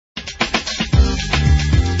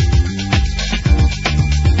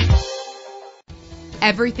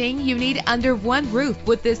Everything you need under one roof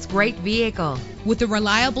with this great vehicle. With a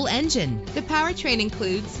reliable engine, the powertrain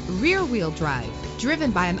includes rear-wheel drive, driven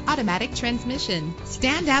by an automatic transmission.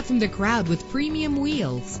 Stand out from the crowd with premium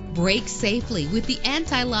wheels. Brake safely with the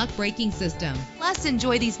anti-lock braking system. Plus,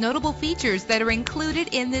 enjoy these notable features that are included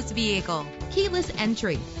in this vehicle: keyless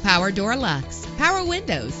entry, power door locks, power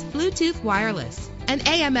windows, Bluetooth wireless, an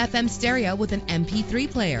AM/FM stereo with an MP3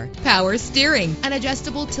 player, power steering, an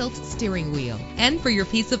adjustable tilt steering wheel. And for your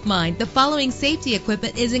peace of mind, the following safety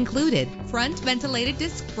equipment is included: front ventilated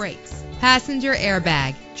disc brakes, passenger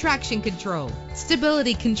airbag, traction control,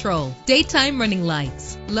 stability control, daytime running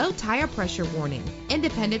lights, low tire pressure warning,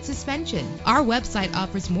 independent suspension. Our website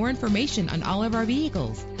offers more information on all of our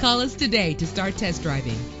vehicles. Call us today to start test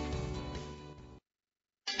driving.